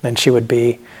then she would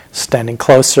be standing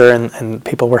closer, and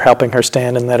people were helping her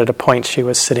stand, and then at a point she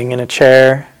was sitting in a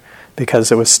chair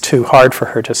because it was too hard for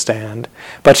her to stand.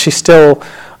 But she still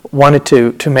wanted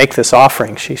to make this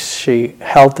offering. She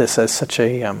held this as such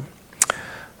an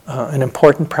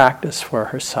important practice for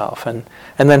herself. And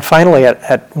then finally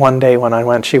at one day when I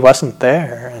went, she wasn't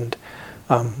there, and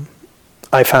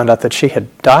I found out that she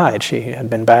had died. She had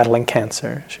been battling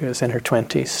cancer. She was in her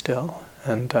 20s still.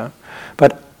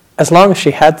 But as long as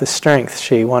she had the strength,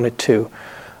 she wanted to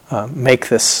make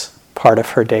this part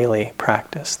of her daily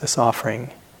practice, this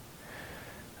offering.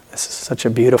 This is such a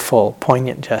beautiful,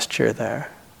 poignant gesture there.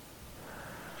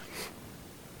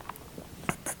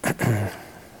 I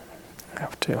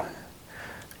have to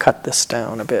cut this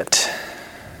down a bit.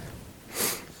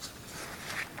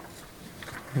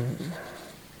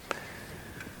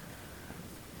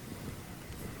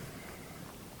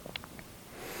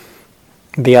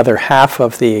 The other half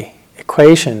of the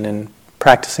equation in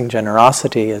practicing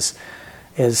generosity is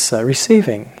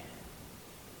receiving.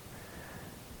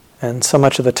 And so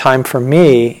much of the time for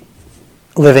me,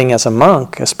 living as a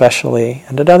monk especially,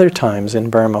 and at other times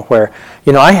in Burma where,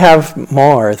 I have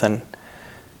more than,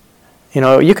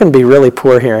 you can be really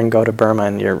poor here and go to Burma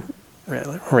and you're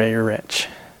really rich.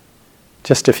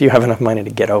 Just if you have enough money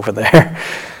to get over there.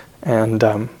 And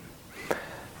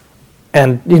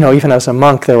even as a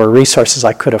monk, there were resources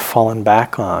I could have fallen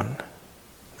back on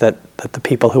that the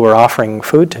people who were offering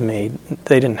food to me,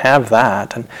 they didn't have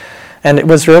that. And it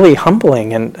was really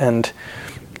humbling and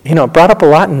it brought up a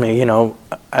lot in me,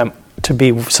 to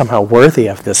be somehow worthy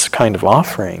of this kind of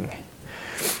offering.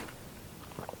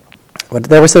 But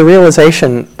there was the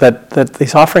realization that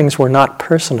these offerings were not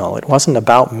personal. It wasn't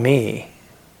about me.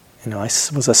 I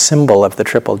was a symbol of the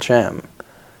triple gem.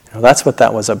 That's what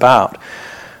that was about.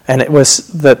 And it was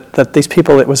that these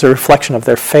people, it was a reflection of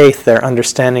their faith, their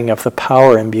understanding of the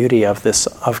power and beauty of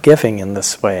giving in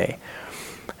this way.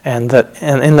 And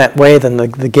in that way, then the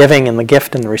giving and the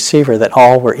gift and the receiver, that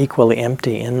all were equally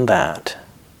empty in that.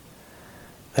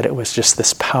 That it was just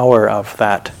this power of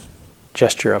that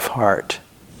gesture of heart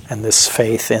and this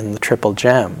faith in the triple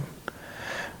gem.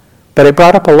 But it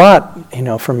brought up a lot,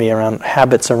 for me around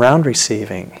habits around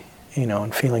receiving,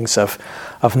 and feelings of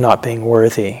not being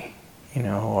worthy,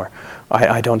 or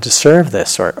I don't deserve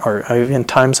this, or in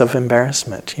times of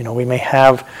embarrassment. We may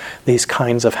have these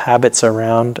kinds of habits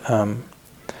around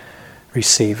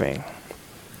receiving.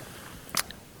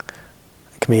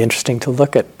 It can be interesting to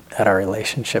look at our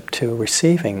relationship to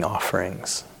receiving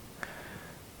offerings.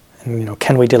 And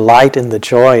can we delight in the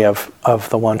joy of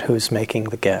the one who's making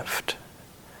the gift?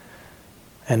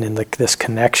 And in this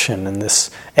connection and this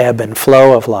ebb and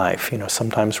flow of life,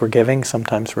 sometimes we're giving,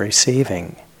 sometimes we're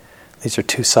receiving. These are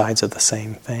two sides of the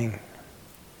same thing.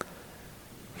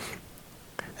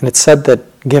 And it's said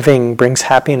that giving brings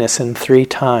happiness in 3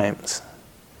 times.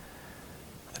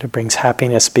 That it brings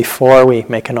happiness before we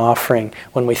make an offering,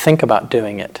 when we think about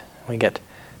doing it. We get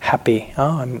happy,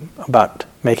 I'm about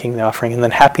making the offering, and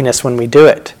then happiness when we do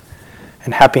it.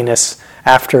 And happiness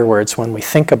afterwards when we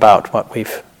think about what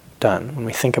we've done, when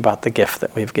we think about the gift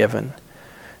that we've given.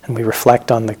 And we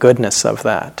reflect on the goodness of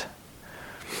that.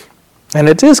 And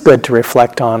it is good to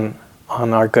reflect on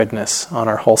our goodness, on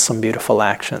our wholesome, beautiful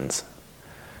actions.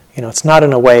 It's not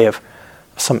in a way of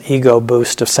some ego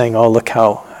boost of saying, oh, look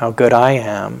how good I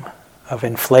am, of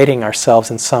inflating ourselves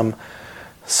in some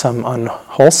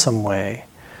unwholesome way,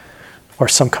 or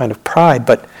some kind of pride,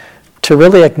 but to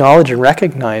really acknowledge and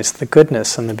recognize the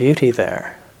goodness and the beauty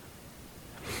there.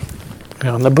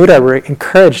 And the Buddha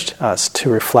encouraged us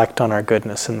to reflect on our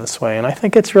goodness in this way, and I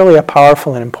think it's really a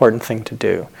powerful and important thing to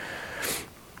do.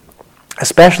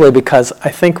 Especially because I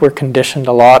think we're conditioned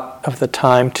a lot of the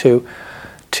time to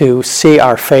see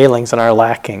our failings and our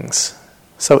lackings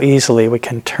so easily. We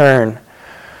can turn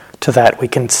to that. We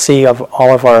can see of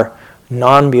all of our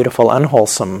non-beautiful,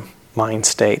 unwholesome mind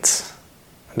states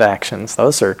and actions.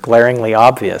 Those are glaringly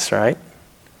obvious, right?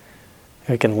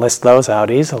 We can list those out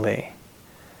easily.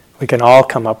 We can all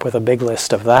come up with a big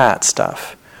list of that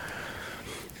stuff.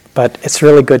 But it's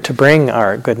really good to bring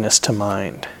our goodness to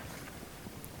mind,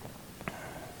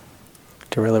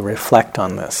 to really reflect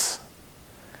on this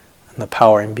and the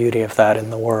power and beauty of that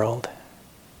in the world.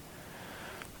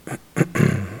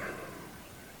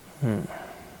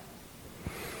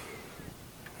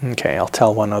 Okay, I'll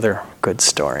tell one other good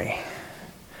story.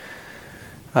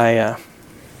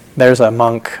 There's a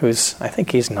monk I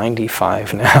think he's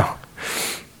 95 now,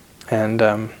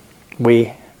 and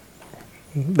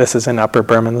this is in Upper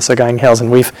Burma, in the Sagaing Hills,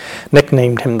 and we've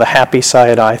nicknamed him the Happy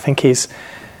Sayadaw. I think he's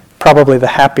probably the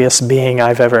happiest being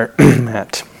I've ever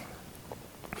met.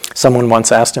 Someone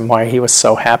once asked him why he was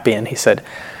so happy, and he said,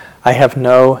 there's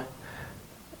no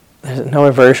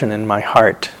aversion in my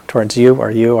heart towards you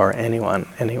or anyone,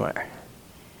 anywhere.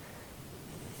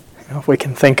 If we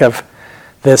can think of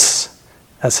this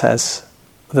as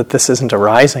that this isn't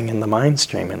arising in the mind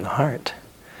stream, in the heart,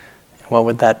 what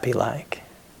would that be like?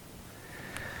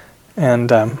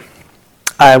 And I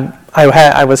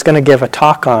was going to give a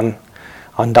talk on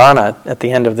Dana at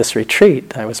the end of this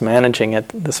retreat. I was managing it.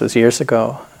 This was years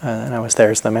ago, and I was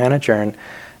there as the manager,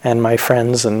 and my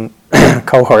friends and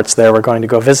cohorts there were going to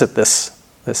go visit this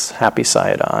Happy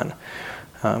Sayadaw.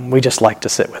 We just like to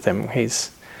sit with him.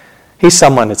 He's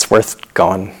someone it's worth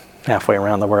going halfway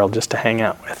around the world just to hang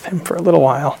out with him for a little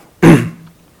while,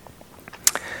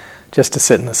 just to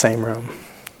sit in the same room.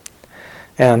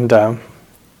 And so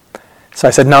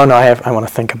I said, no, I want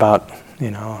to think about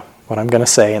what I'm going to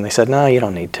say. And they said, no, you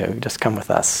don't need to. Just come with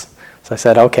us. So I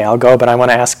said, okay, I'll go, but I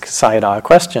want to ask Sayadaw a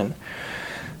question.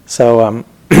 So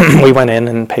we went in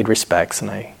and paid respects, and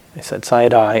I said,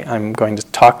 Sayadaw, I'm going to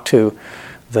talk to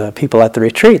the people at the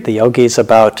retreat, the yogis,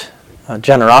 about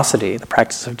generosity, the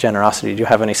practice of generosity. Do you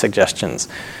have any suggestions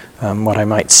what I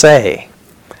might say?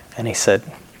 And I said,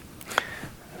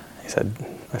 I'm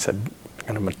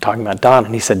going to be talking about Dana.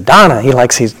 And he said, Dana. He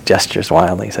likes these gestures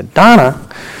wildly. He said, Dana.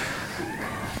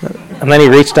 And then he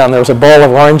reached down, there was a bowl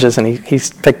of oranges, and he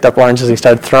picked up oranges. He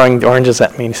started throwing the oranges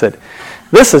at me, and he said,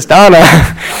 this is Dana.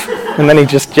 And then he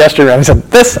just gestured around. He said,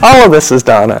 all of this is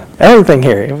Dana. Everything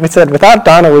here. We said, without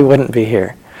Dana, we wouldn't be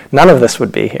here. None of this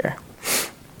would be here.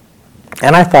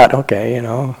 And I thought, okay,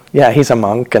 yeah, he's a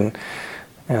monk, and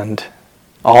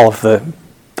all of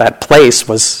that place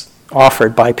was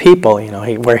offered by people.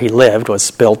 Where he lived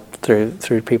was built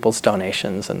through people's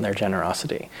donations and their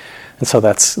generosity, and so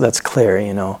that's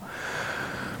clear.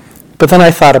 But then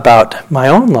I thought about my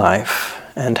own life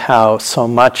and how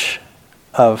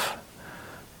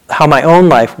my own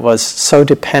life was so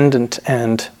dependent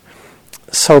and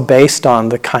so based on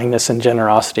the kindness and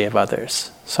generosity of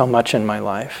others. So much in my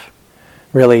life,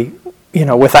 really,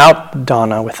 without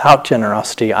Dana, without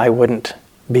generosity, I wouldn't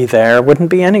be there, wouldn't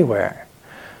be anywhere.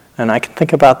 And I can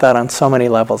think about that on so many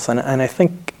levels, and I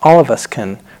think all of us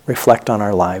can reflect on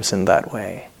our lives in that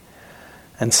way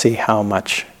and see how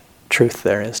much truth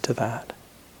there is to that.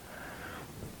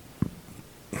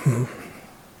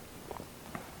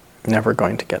 Never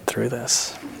going to get through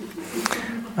this.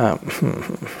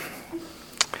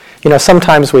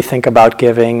 Sometimes we think about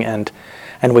giving, and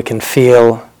and we can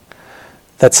feel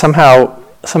that somehow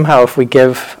if we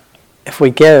give,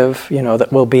 that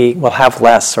we'll have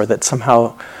less, or that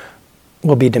somehow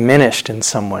we'll be diminished in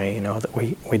some way, that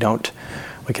we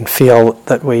can feel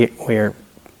that we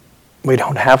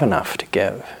don't have enough to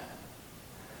give.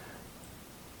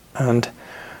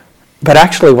 But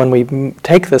actually, when we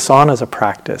take this on as a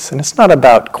practice, and it's not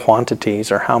about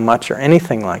quantities or how much or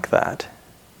anything like that.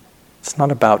 It's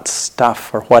not about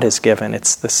stuff or what is given.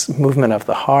 It's this movement of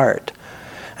the heart.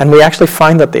 And we actually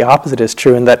find that the opposite is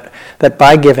true, and that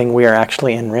by giving we are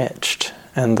actually enriched,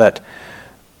 and that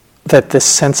this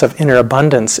sense of inner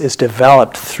abundance is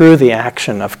developed through the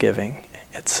action of giving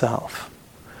itself.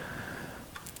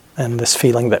 And this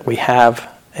feeling that we have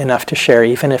enough to share,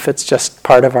 even if it's just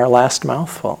part of our last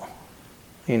mouthful.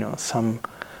 Some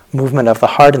movement of the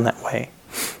heart in that way.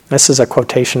 This is a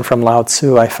quotation from Lao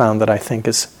Tzu I found that I think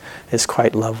is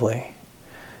quite lovely.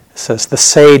 It says, "The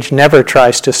sage never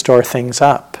tries to store things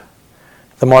up.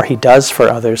 The more he does for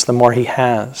others, the more he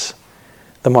has.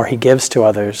 The more he gives to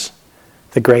others,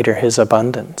 the greater his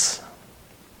abundance."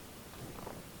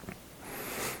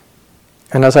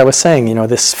 And as I was saying,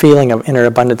 this feeling of inner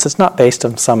abundance is not based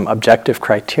on some objective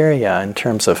criteria in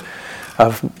terms of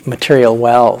material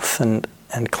wealth.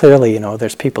 And clearly,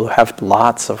 there's people who have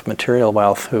lots of material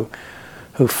wealth who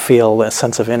feel a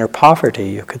sense of inner poverty,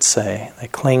 you could say. They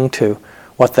cling to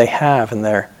what they have, and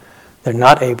they're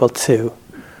not able to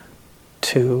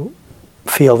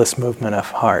feel this movement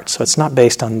of heart. So it's not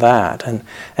based on that.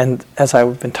 And as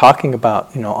I've been talking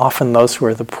about, often those who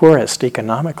are the poorest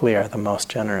economically are the most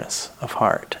generous of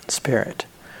heart and spirit.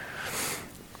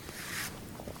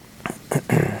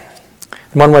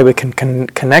 One way we can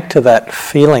connect to that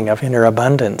feeling of inner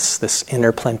abundance, this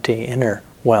inner plenty, inner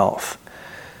wealth,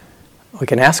 we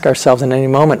can ask ourselves in any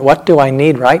moment, what do I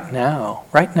need right now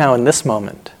in this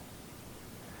moment,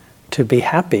 to be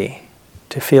happy,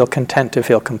 to feel content, to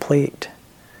feel complete?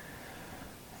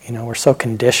 We're so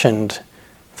conditioned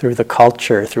through the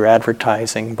culture, through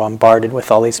advertising, bombarded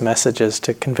with all these messages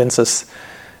to convince us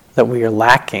that we are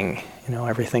lacking,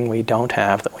 everything we don't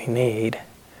have that we need.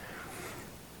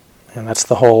 And that's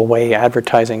the whole way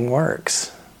advertising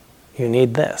works. You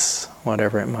need this,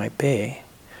 whatever it might be.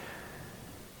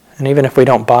 And even if we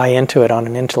don't buy into it on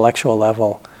an intellectual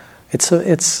level,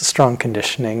 it's strong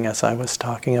conditioning, as I was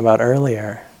talking about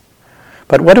earlier.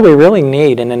 But what do we really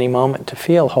need in any moment to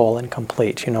feel whole and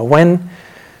complete? When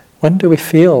do we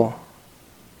feel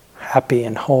happy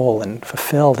and whole and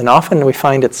fulfilled? And often we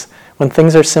find it's when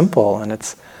things are simple, and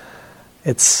it's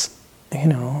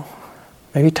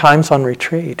maybe times on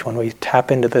retreat when we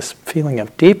tap into this feeling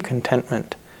of deep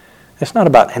contentment. It's not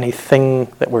about anything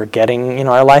that we're getting.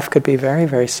 Our life could be very,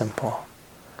 very simple.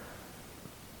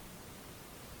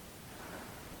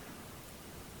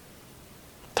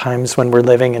 Times when we're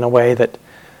living in a way that,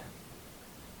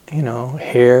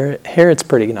 here it's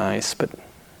pretty nice, but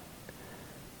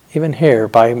even here,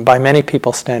 by many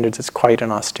people's standards, it's quite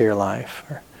an austere life.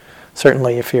 Or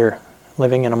certainly if you're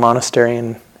living in a monastery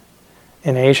in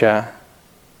Asia,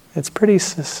 it's pretty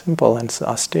simple and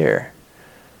austere.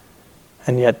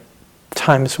 And yet,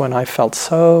 times when I felt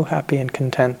so happy and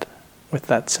content with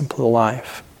that simple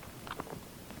life.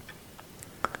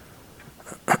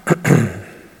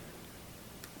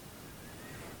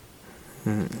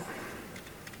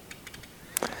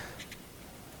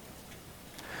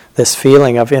 This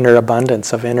feeling of inner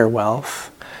abundance, of inner wealth,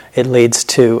 it leads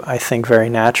to, I think very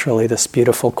naturally, this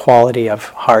beautiful quality of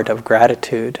heart of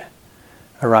gratitude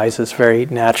arises very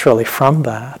naturally from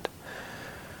that.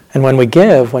 And when we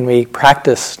give, when we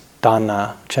practice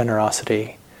dana,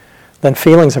 generosity, then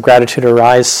feelings of gratitude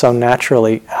arise so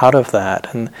naturally out of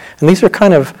that. And these are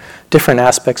kind of different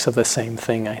aspects of the same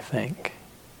thing, I think.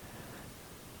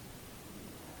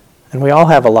 And we all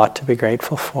have a lot to be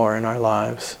grateful for in our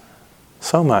lives.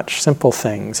 So much, simple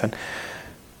things. And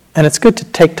it's good to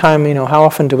take time, how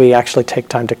often do we actually take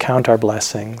time to count our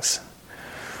blessings?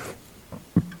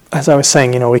 As I was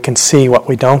saying, we can see what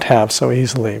we don't have so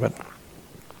easily, but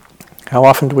how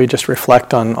often do we just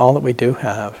reflect on all that we do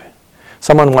have?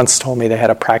 Someone once told me they had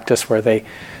a practice where they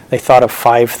thought of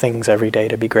 5 things every day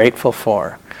to be grateful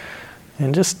for.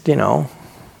 And just,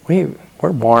 we're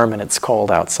warm and it's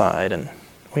cold outside, and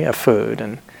we have food,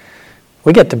 and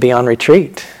we get to be on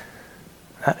retreat.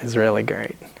 That is really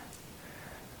great.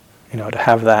 To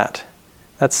have that.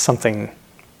 That's something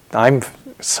I'm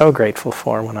so grateful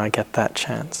for when I get that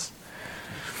chance.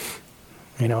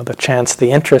 The chance,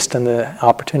 the interest, and the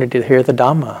opportunity to hear the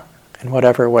Dhamma in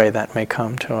whatever way that may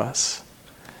come to us.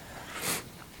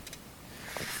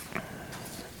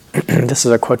 This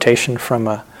is a quotation from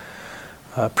a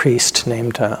priest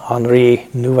named Henri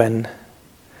Nouwen.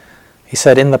 He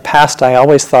said, "In the past, I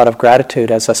always thought of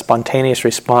gratitude as a spontaneous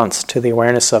response to the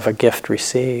awareness of a gift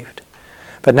received.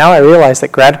 But now I realize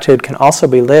that gratitude can also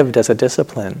be lived as a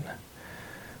discipline.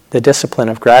 The discipline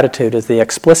of gratitude is the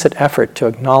explicit effort to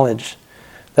acknowledge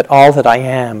that all that I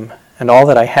am and all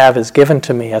that I have is given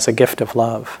to me as a gift of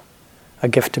love, a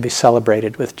gift to be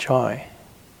celebrated with joy."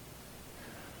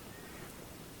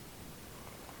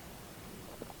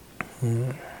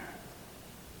 And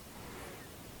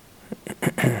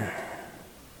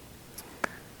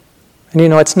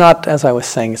it's not, as I was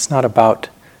saying, it's not about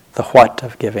the what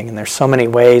of giving. And there's so many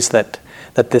ways that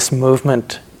this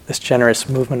movement, this generous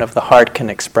movement of the heart can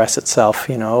express itself.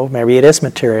 Maybe it is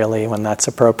materially when that's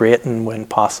appropriate and when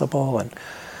possible, and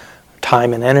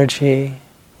time and energy,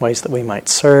 ways that we might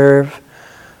serve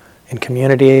in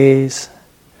communities.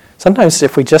 Sometimes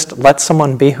if we just let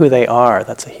someone be who they are,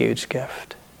 that's a huge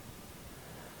gift.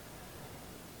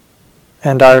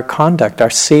 And our conduct,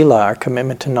 our Sila, our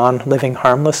commitment to non-living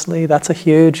harmlessly, that's a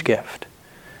huge gift.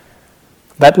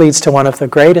 That leads to one of the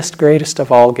greatest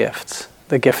of all gifts,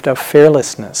 the gift of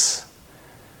fearlessness.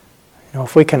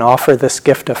 If we can offer this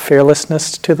gift of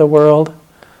fearlessness to the world,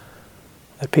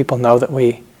 that people know that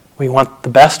we want the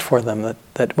best for them,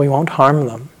 that we won't harm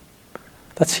them,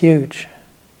 that's huge.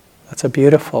 That's a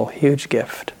beautiful, huge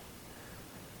gift.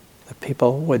 That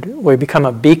we become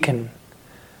a beacon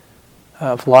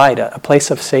of light, a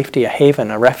place of safety, a haven,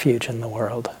 a refuge in the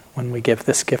world when we give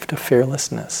this gift of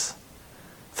fearlessness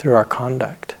through our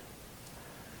conduct.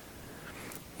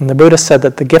 And the Buddha said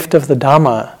that the gift of the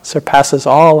Dhamma surpasses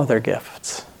all other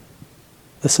gifts.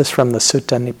 This is from the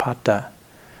Sutta Nipata.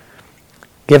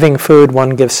 Giving food,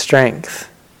 one gives strength.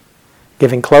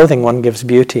 Giving clothing, one gives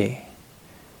beauty.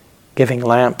 Giving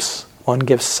lamps, one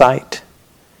gives sight.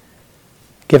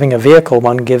 Giving a vehicle,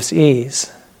 one gives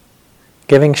ease.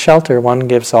 Giving shelter, one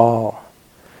gives all.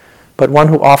 But one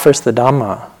who offers the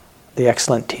Dhamma, the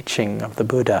excellent teaching of the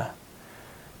Buddha,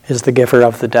 is the giver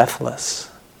of the deathless.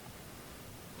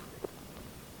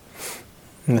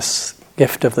 And this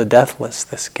gift of the deathless,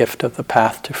 this gift of the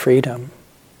path to freedom,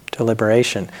 to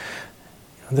liberation,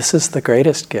 this is the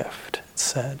greatest gift, it's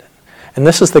said. And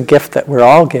this is the gift that we're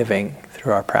all giving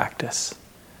through our practice,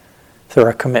 through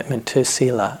our commitment to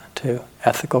Sila, to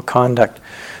ethical conduct,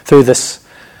 through this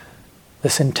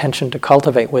intention to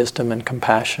cultivate wisdom and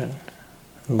compassion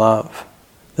and love.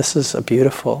 This is a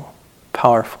beautiful,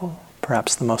 powerful,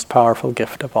 perhaps the most powerful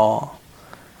gift of all,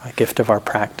 a gift of our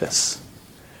practice.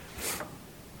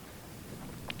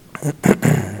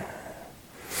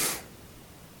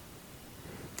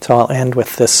 So I'll end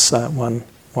with this one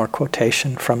more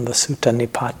quotation from the Sutta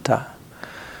Nipata.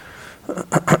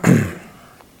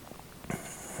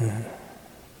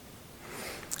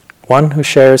 One who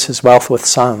shares his wealth with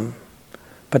some,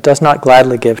 but does not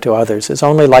gladly give to others, is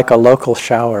only like a local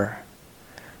shower.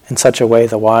 In such a way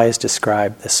the wise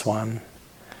describe this one.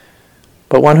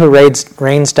 But one who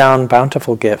rains down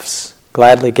bountiful gifts,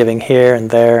 gladly giving here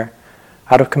and there,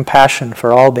 out of compassion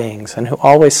for all beings, and who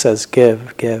always says,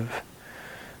 "Give, give,"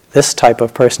 this type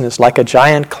of person is like a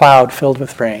giant cloud filled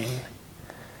with rain,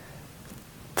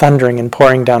 thundering and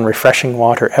pouring down refreshing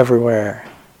water everywhere,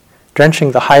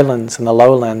 drenching the highlands and the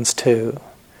lowlands too,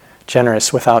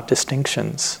 generous without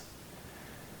distinctions.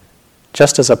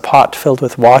 Just as a pot filled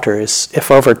with water is, if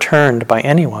overturned by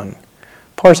anyone,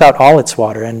 pours out all its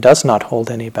water and does not hold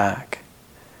any back.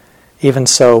 Even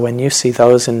so, when you see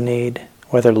those in need,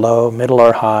 whether low, middle,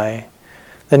 or high,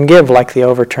 then give like the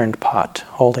overturned pot,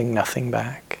 holding nothing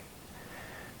back.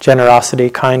 Generosity,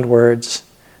 kind words,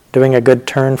 doing a good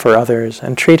turn for others,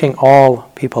 and treating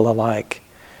all people alike.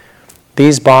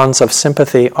 These bonds of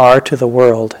sympathy are to the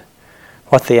world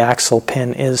what the axle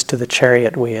pin is to the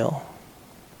chariot wheel.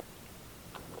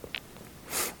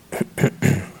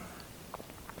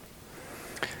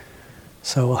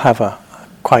 So we'll have a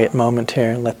quiet moment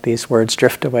here and let these words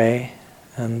drift away,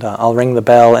 and I'll ring the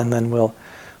bell, and then we'll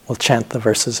chant the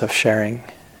verses of sharing.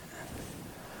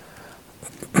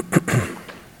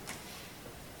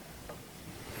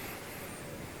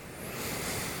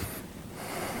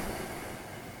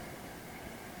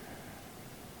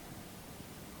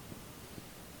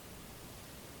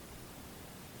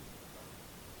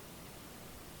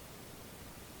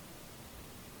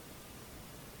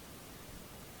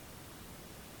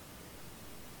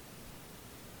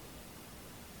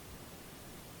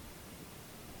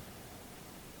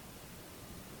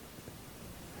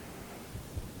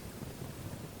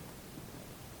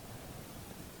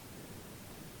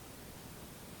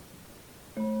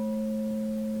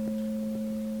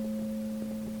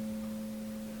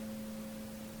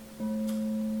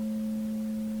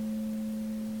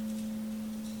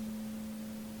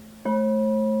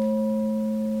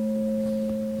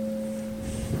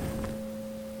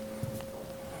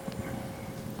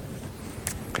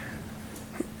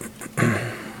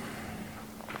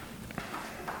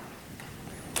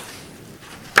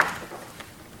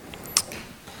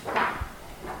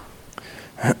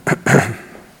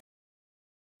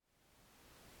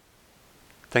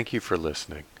 Thank you for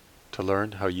listening. To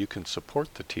learn how you can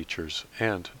support the teachers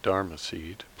and Dharma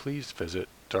Seed, please visit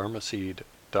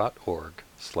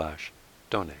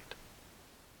dharmaseed.org/donate.